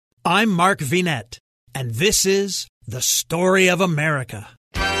I'm Mark Vinette, and this is The Story of America.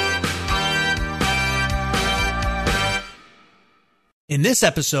 In this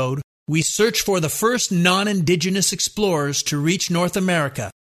episode, we search for the first non-Indigenous explorers to reach North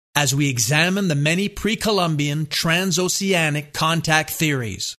America as we examine the many pre-Columbian transoceanic contact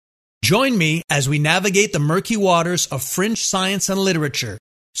theories. Join me as we navigate the murky waters of fringe science and literature,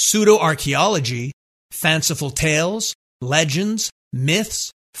 pseudo-archaeology, fanciful tales, legends,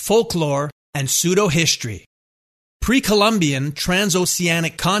 myths, folklore, and pseudo-history. Pre-Columbian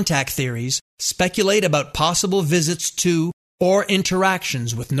transoceanic contact theories speculate about possible visits to or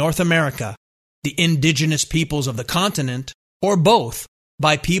interactions with North America, the indigenous peoples of the continent, or both,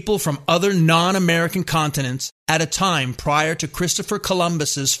 by people from other non-American continents at a time prior to Christopher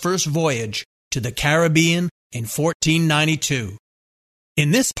Columbus's first voyage to the Caribbean in 1492.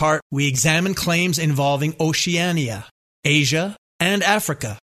 In this part, we examine claims involving Oceania, Asia, and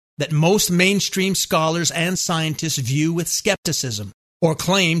Africa that most mainstream scholars and scientists view with skepticism or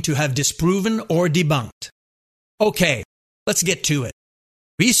claim to have disproven or debunked. Okay, let's get to it.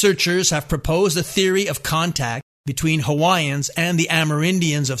 Researchers have proposed a theory of contact between Hawaiians and the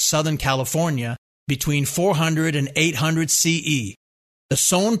Amerindians of Southern California between 400 and 800 CE. The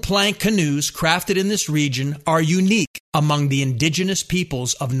sewn plank canoes crafted in this region are unique among the indigenous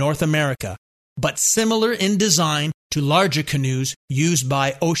peoples of North America, but similar in design to larger canoes used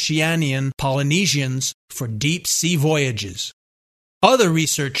by Oceanian Polynesians for deep-sea voyages. Other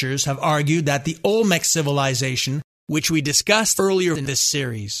researchers have argued that the Olmec civilization, which we discussed earlier in this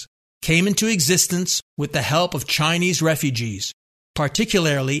series, came into existence with the help of Chinese refugees,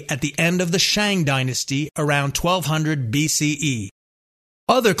 particularly at the end of the Shang dynasty around 1200 BCE.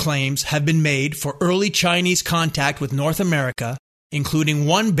 Other claims have been made for early Chinese contact with North America, including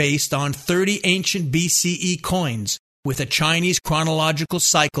one based on 30 ancient BCE coins with a Chinese chronological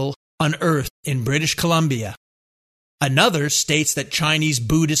cycle unearthed in British Columbia. Another states that Chinese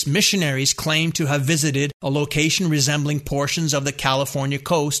Buddhist missionaries claim to have visited a location resembling portions of the California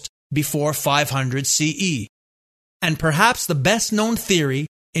coast before 500 CE. And perhaps the best-known theory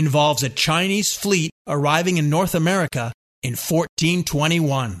involves a Chinese fleet arriving in North America in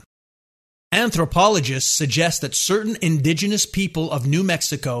 1421. Anthropologists suggest that certain indigenous people of New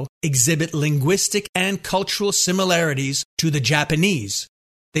Mexico exhibit linguistic and cultural similarities to the Japanese.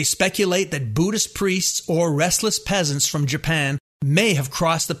 They speculate that Buddhist priests or restless peasants from Japan may have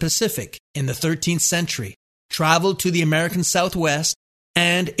crossed the Pacific in the 13th century, traveled to the American Southwest,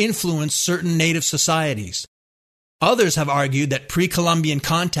 and influenced certain native societies. Others have argued that pre-Columbian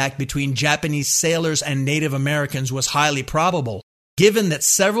contact between Japanese sailors and Native Americans was highly probable, given that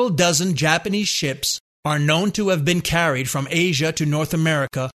several dozen Japanese ships are known to have been carried from Asia to North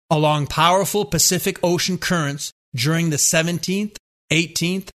America along powerful Pacific Ocean currents during the 17th,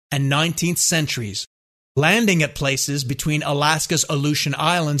 18th, and 19th centuries, landing at places between Alaska's Aleutian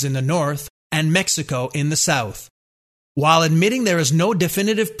Islands in the north and Mexico in the south. While admitting there is no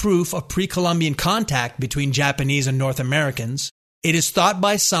definitive proof of pre-Columbian contact between Japanese and North Americans, it is thought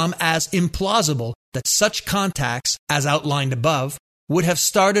by some as implausible that such contacts, as outlined above, would have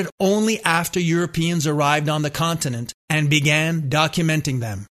started only after Europeans arrived on the continent and began documenting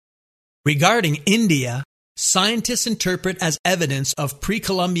them. Regarding India, scientists interpret as evidence of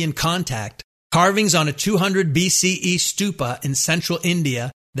pre-Columbian contact carvings on a 200 BCE stupa in central India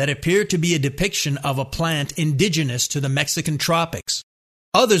that appear to be a depiction of a plant indigenous to the Mexican tropics.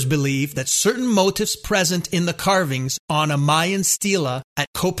 Others believe that certain motifs present in the carvings on a Mayan stela at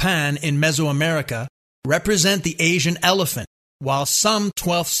Copan in Mesoamerica represent the Asian elephant, while some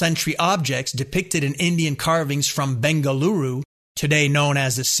 12th century objects depicted in Indian carvings from Bengaluru, today known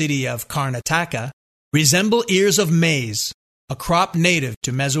as the city of Karnataka, resemble ears of maize, a crop native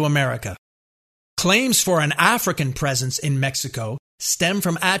to Mesoamerica. Claims for an African presence in Mexico stem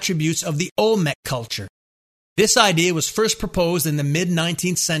from attributes of the Olmec culture. This idea was first proposed in the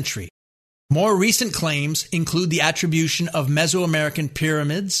mid-19th century. More recent claims include the attribution of Mesoamerican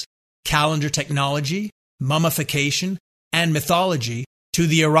pyramids, calendar technology, mummification, and mythology to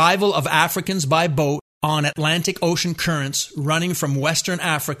the arrival of Africans by boat on Atlantic Ocean currents running from Western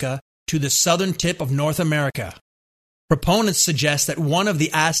Africa to the southern tip of North America. Proponents suggest that one of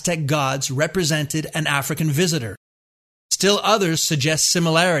the Aztec gods represented an African visitor. Still others suggest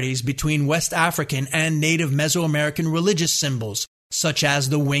similarities between West African and native Mesoamerican religious symbols, such as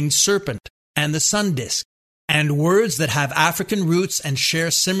the winged serpent and the sun disk, and words that have African roots and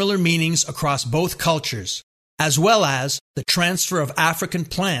share similar meanings across both cultures, as well as the transfer of African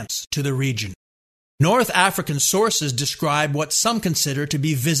plants to the region. North African sources describe what some consider to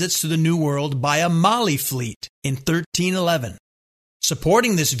be visits to the New World by a Mali fleet in 1311.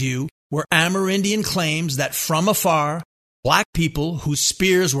 Supporting this view were Amerindian claims that from afar, black people whose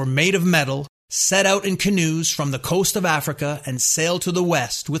spears were made of metal set out in canoes from the coast of Africa and sailed to the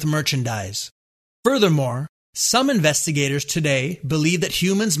west with merchandise. Furthermore, some investigators today believe that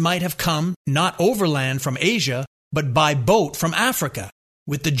humans might have come not overland from Asia, but by boat from Africa,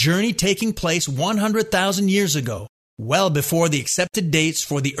 with the journey taking place 100,000 years ago, well before the accepted dates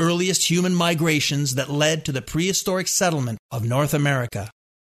for the earliest human migrations that led to the prehistoric settlement of North America.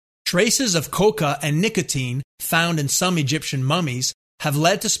 Traces of coca and nicotine found in some Egyptian mummies have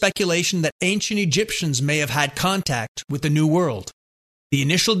led to speculation that ancient Egyptians may have had contact with the New World. The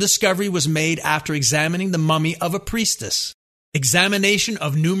initial discovery was made after examining the mummy of a priestess. Examination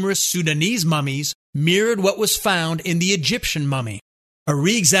of numerous Sudanese mummies mirrored what was found in the Egyptian mummy. A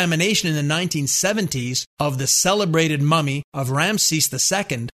re-examination in the 1970s of the celebrated mummy of Ramses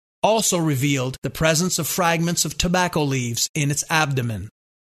II also revealed the presence of fragments of tobacco leaves in its abdomen.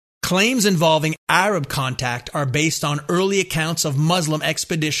 Claims involving Arab contact are based on early accounts of Muslim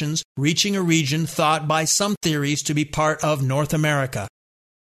expeditions reaching a region thought by some theories to be part of North America.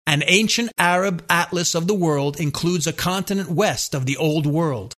 An ancient Arab atlas of the world includes a continent west of the Old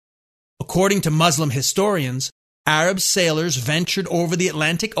World. According to Muslim historians, Arab sailors ventured over the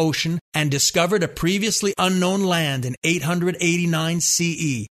Atlantic Ocean and discovered a previously unknown land in 889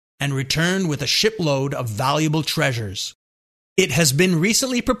 CE and returned with a shipload of valuable treasures. It has been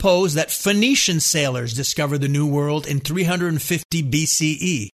recently proposed that Phoenician sailors discovered the New World in 350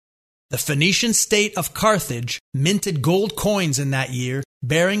 BCE. The Phoenician state of Carthage minted gold coins in that year,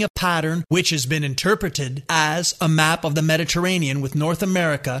 bearing a pattern which has been interpreted as a map of the Mediterranean with North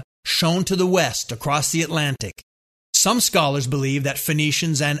America shown to the west across the Atlantic. Some scholars believe that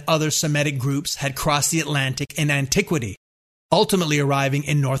Phoenicians and other Semitic groups had crossed the Atlantic in antiquity, ultimately arriving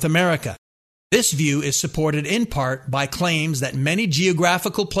in North America. This view is supported in part by claims that many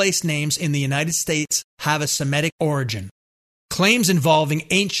geographical place names in the United States have a Semitic origin. Claims involving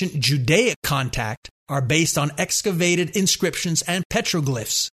ancient Judaic contact are based on excavated inscriptions and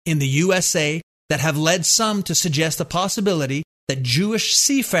petroglyphs in the USA that have led some to suggest the possibility that Jewish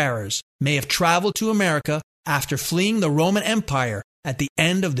seafarers may have traveled to America after fleeing the Roman Empire at the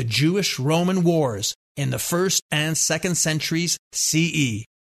end of the Jewish-Roman Wars in the 1st and 2nd centuries CE.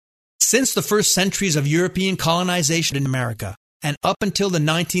 Since the first centuries of European colonization in America and up until the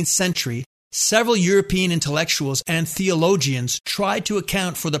 19th century, several European intellectuals and theologians tried to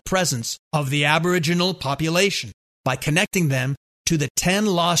account for the presence of the Aboriginal population by connecting them to the 10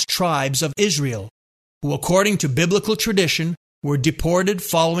 lost tribes of Israel, who, according to biblical tradition, were deported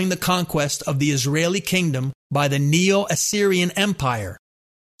following the conquest of the Israeli kingdom by the Neo-Assyrian Empire.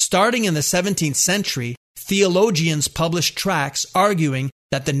 Starting in the 17th century, theologians published tracts arguing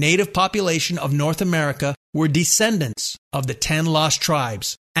that the native population of North America were descendants of the 10 lost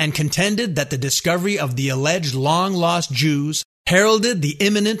tribes, and contended that the discovery of the alleged long-lost Jews heralded the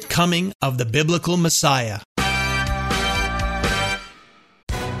imminent coming of the biblical Messiah.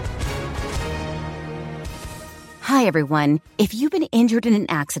 Hi, everyone. If you've been injured in an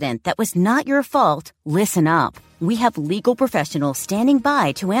accident that was not your fault, listen up. We have legal professionals standing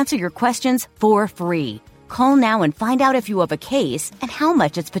by to answer your questions for free. Call now and find out if you have a case and how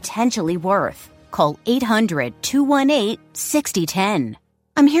much it's potentially worth. Call 800-218-6010.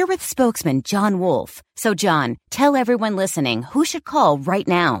 I'm here with spokesman John Wolf. So, John, tell everyone listening who should call right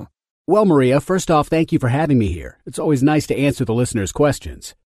now. Well, Maria, first off, thank you for having me here. It's always nice to answer the listeners'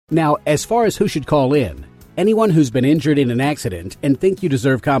 questions. Now, as far as who should call in, anyone who's been injured in an accident and think you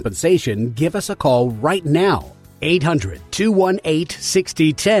deserve compensation, give us a call right now.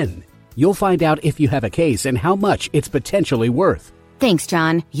 800-218-6010. You'll find out if you have a case and how much it's potentially worth. Thanks,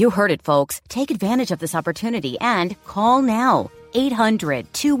 John. You heard it, folks. Take advantage of this opportunity and call now.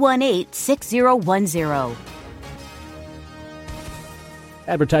 800-218-6010.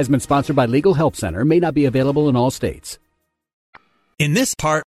 Advertisement sponsored by Legal Help Center. May not be available in all states. In this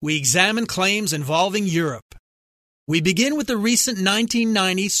part, we examine claims involving Europe. We begin with the recent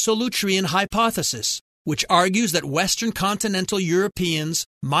 1990 Solutrean hypothesis, which argues that Western continental Europeans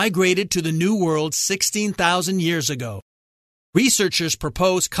migrated to the New World 16,000 years ago. Researchers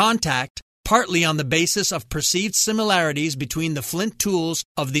propose contact partly on the basis of perceived similarities between the flint tools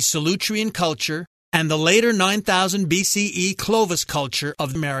of the Solutrean culture and the later 9000 BCE Clovis culture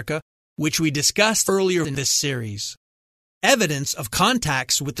of America, which we discussed earlier in this series. Evidence of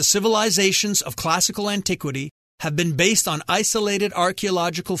contacts with the civilizations of classical antiquity have been based on isolated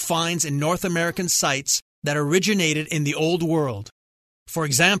archaeological finds in North American sites that originated in the Old World. For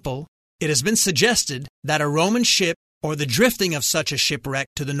example, it has been suggested that a Roman ship or the drifting of such a shipwreck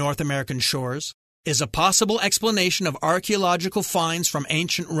to the North American shores is a possible explanation of archaeological finds from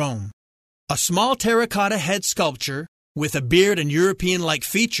ancient Rome. A small terracotta head sculpture with a beard and European-like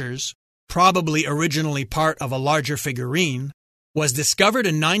features, probably originally part of a larger figurine, was discovered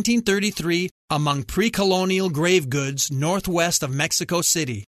in 1933 among pre-colonial grave goods northwest of Mexico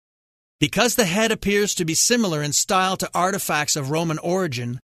City. Because the head appears to be similar in style to artifacts of Roman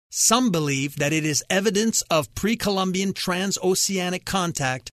origin, some believe that it is evidence of pre-Columbian transoceanic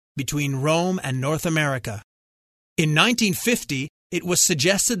contact between Rome and North America. In 1950, it was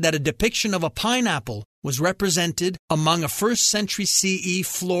suggested that a depiction of a pineapple was represented among a 1st century CE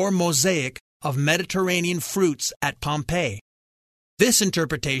floor mosaic of Mediterranean fruits at Pompeii. This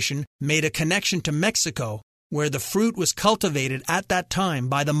interpretation made a connection to Mexico, where the fruit was cultivated at that time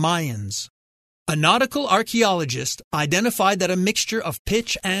by the Mayans. A nautical archaeologist identified that a mixture of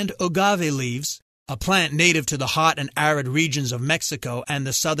pitch and agave leaves, a plant native to the hot and arid regions of Mexico and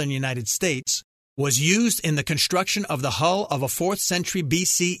the southern United States, was used in the construction of the hull of a 4th century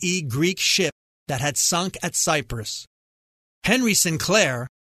BCE Greek ship that had sunk at Cyprus. Henry Sinclair,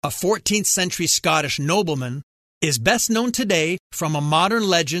 a 14th century Scottish nobleman, is best known today from a modern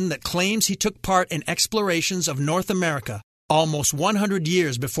legend that claims he took part in explorations of North America almost 100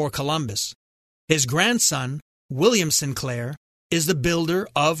 years before Columbus. His grandson, William Sinclair, is the builder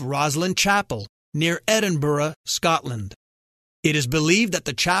of Roslin Chapel near Edinburgh, Scotland. It is believed that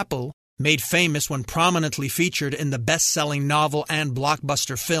the chapel, made famous when prominently featured in the best-selling novel and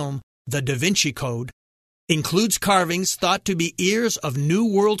blockbuster film The Da Vinci Code, includes carvings thought to be ears of New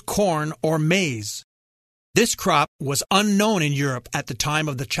World corn or maize. This crop was unknown in Europe at the time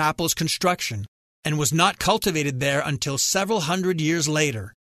of the chapel's construction and was not cultivated there until several hundred years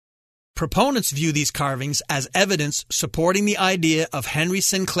later. Proponents view these carvings as evidence supporting the idea of Henry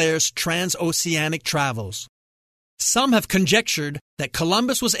Sinclair's transoceanic travels. Some have conjectured that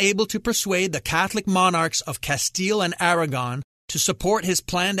Columbus was able to persuade the Catholic monarchs of Castile and Aragon to support his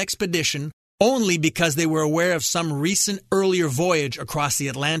planned expedition only because they were aware of some recent earlier voyage across the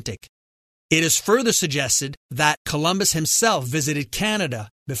Atlantic. It is further suggested that Columbus himself visited Canada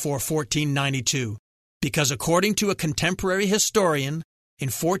before 1492, because according to a contemporary historian, in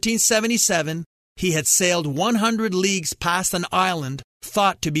 1477 he had sailed 100 leagues past an island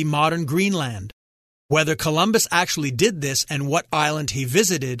thought to be modern Greenland. Whether Columbus actually did this and what island he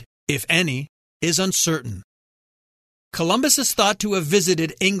visited, if any, is uncertain. Columbus is thought to have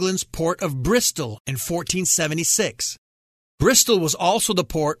visited England's port of Bristol in 1476. Bristol was also the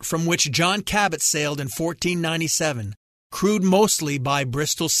port from which John Cabot sailed in 1497, crewed mostly by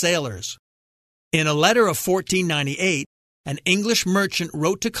Bristol sailors. In a letter of 1498, an English merchant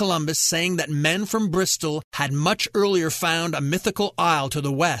wrote to Columbus saying that men from Bristol had much earlier found a mythical isle to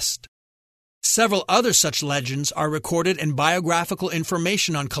the west. Several other such legends are recorded in biographical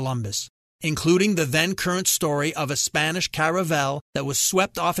information on Columbus, including the then-current story of a Spanish caravel that was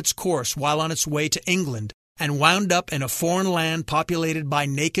swept off its course while on its way to England and wound up in a foreign land populated by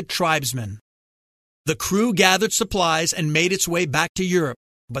naked tribesmen. The crew gathered supplies and made its way back to Europe,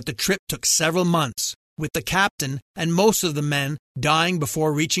 but the trip took several months, with the captain and most of the men dying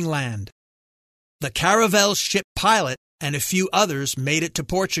before reaching land. The caravel's ship pilot and a few others made it to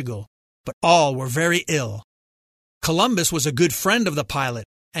Portugal, but all were very ill. Columbus was a good friend of the pilot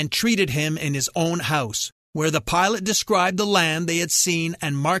and treated him in his own house, where the pilot described the land they had seen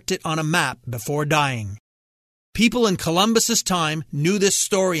and marked it on a map before dying. People in Columbus's time knew this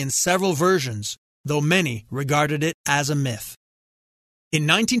story in several versions, though many regarded it as a myth. In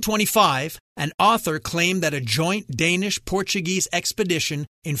 1925, an author claimed that a joint Danish-Portuguese expedition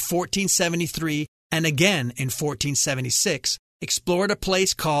in 1473 and again in 1476 explored a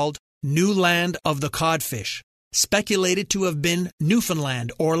place called New Land of the Codfish, speculated to have been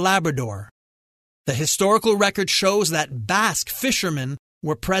Newfoundland or Labrador. The historical record shows that Basque fishermen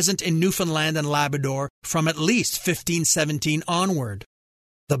were present in Newfoundland and Labrador from at least 1517 onward.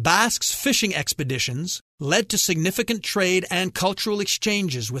 The Basques' fishing expeditions led to significant trade and cultural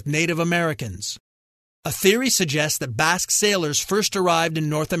exchanges with Native Americans. A theory suggests that Basque sailors first arrived in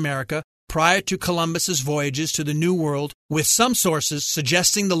North America prior to Columbus's voyages to the New World, with some sources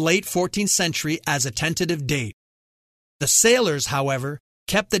suggesting the late 14th century as a tentative date. The sailors, however,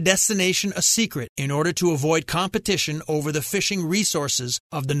 kept the destination a secret in order to avoid competition over the fishing resources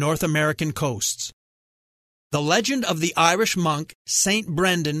of the North American coasts. The legend of the Irish monk Saint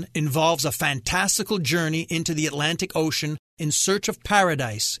Brendan involves a fantastical journey into the Atlantic Ocean in search of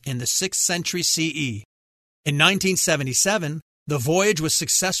paradise in the 6th century CE. In 1977, the voyage was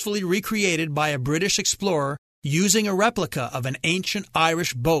successfully recreated by a British explorer using a replica of an ancient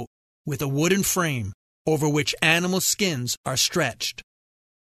Irish boat with a wooden frame over which animal skins are stretched.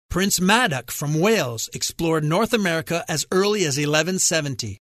 Prince Madoc from Wales explored North America as early as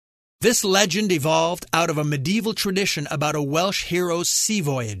 1170. This legend evolved out of a medieval tradition about a Welsh hero's sea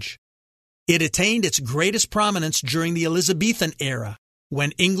voyage. It attained its greatest prominence during the Elizabethan era,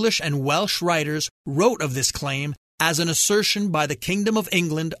 when English and Welsh writers wrote of this claim as an assertion by the Kingdom of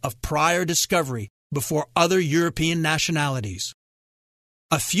England of prior discovery before other European nationalities.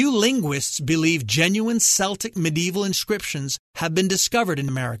 A few linguists believe genuine Celtic medieval inscriptions have been discovered in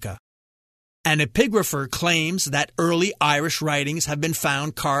America. An epigrapher claims that early Irish writings have been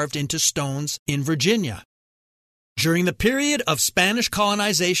found carved into stones in Virginia. During the period of Spanish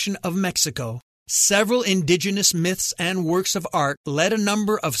colonization of Mexico, several indigenous myths and works of art led a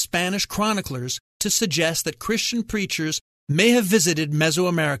number of Spanish chroniclers to suggest that Christian preachers may have visited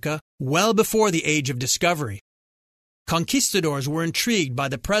Mesoamerica well before the Age of Discovery. Conquistadors were intrigued by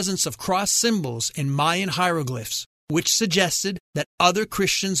the presence of cross symbols in Mayan hieroglyphs, which suggested that other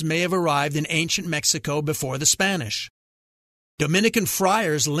Christians may have arrived in ancient Mexico before the Spanish. Dominican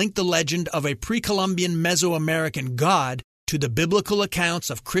friars linked the legend of a pre-Columbian Mesoamerican god to the biblical accounts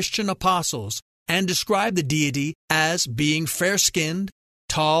of Christian apostles and described the deity as being fair-skinned,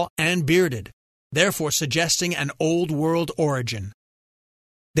 tall, and bearded, therefore suggesting an Old World origin.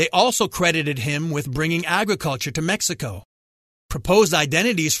 They also credited him with bringing agriculture to Mexico. Proposed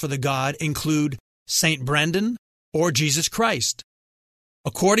identities for the god include Saint Brendan or Jesus Christ.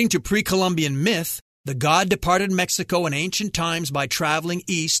 According to pre-Columbian myth, the god departed Mexico in ancient times by traveling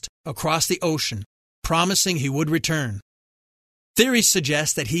east across the ocean, promising he would return. Theories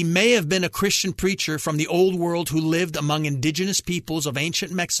suggest that he may have been a Christian preacher from the Old World who lived among indigenous peoples of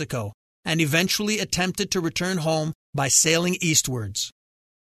ancient Mexico and eventually attempted to return home by sailing eastwards.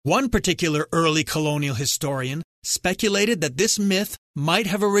 One particular early colonial historian speculated that this myth might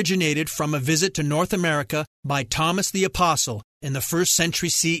have originated from a visit to North America by Thomas the Apostle in the 1st century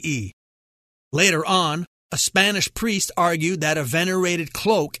CE. Later on, a Spanish priest argued that a venerated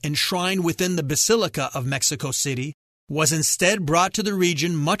cloak enshrined within the Basilica of Mexico City was instead brought to the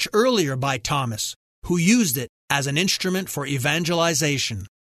region much earlier by Thomas, who used it as an instrument for evangelization.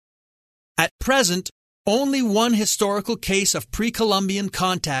 At present, only one historical case of pre-Columbian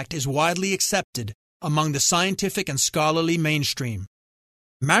contact is widely accepted among the scientific and scholarly mainstream.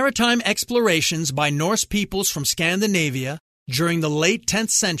 Maritime explorations by Norse peoples from Scandinavia during the late 10th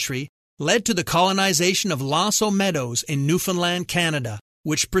century led to the colonization of L'Anse aux Meadows in Newfoundland, Canada,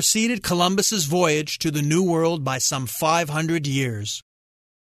 which preceded Columbus's voyage to the New World by some 500 years.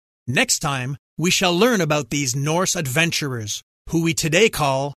 Next time, we shall learn about these Norse adventurers, who we today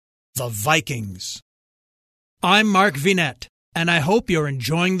call the Vikings. I'm Mark Vinette, and I hope you're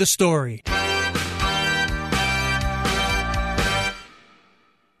enjoying the story.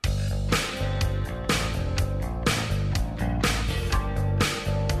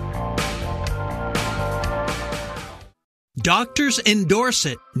 Doctors endorse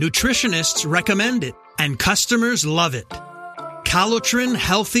it, nutritionists recommend it, and customers love it. Calotrin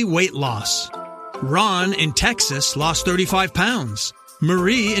Healthy Weight Loss. Ron in Texas lost 35 pounds.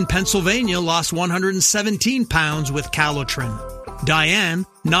 Marie in Pennsylvania lost 117 pounds with Calotrin. Diane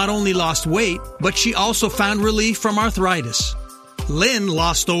not only lost weight, but she also found relief from arthritis. Lynn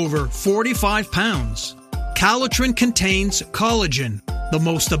lost over 45 pounds. Calotrin contains collagen, the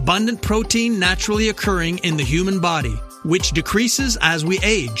most abundant protein naturally occurring in the human body, which decreases as we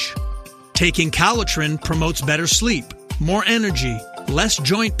age. Taking Calotrin promotes better sleep, more energy, less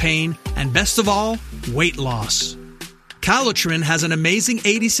joint pain, and best of all, weight loss. Calotrin has an amazing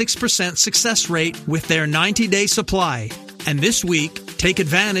 86% success rate with their 90-day supply. And this week, take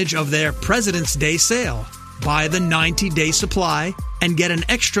advantage of their President's Day sale. Buy the 90-day supply and get an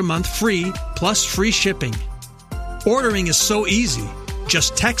extra month free plus free shipping. Ordering is so easy.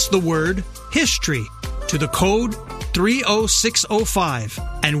 Just text the word HISTORY to the code 30605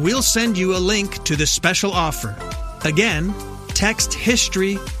 and we'll send you a link to the special offer. Again, text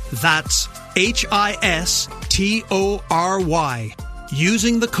HISTORY, that's HISTORY,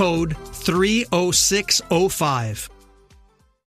 using the code 30605.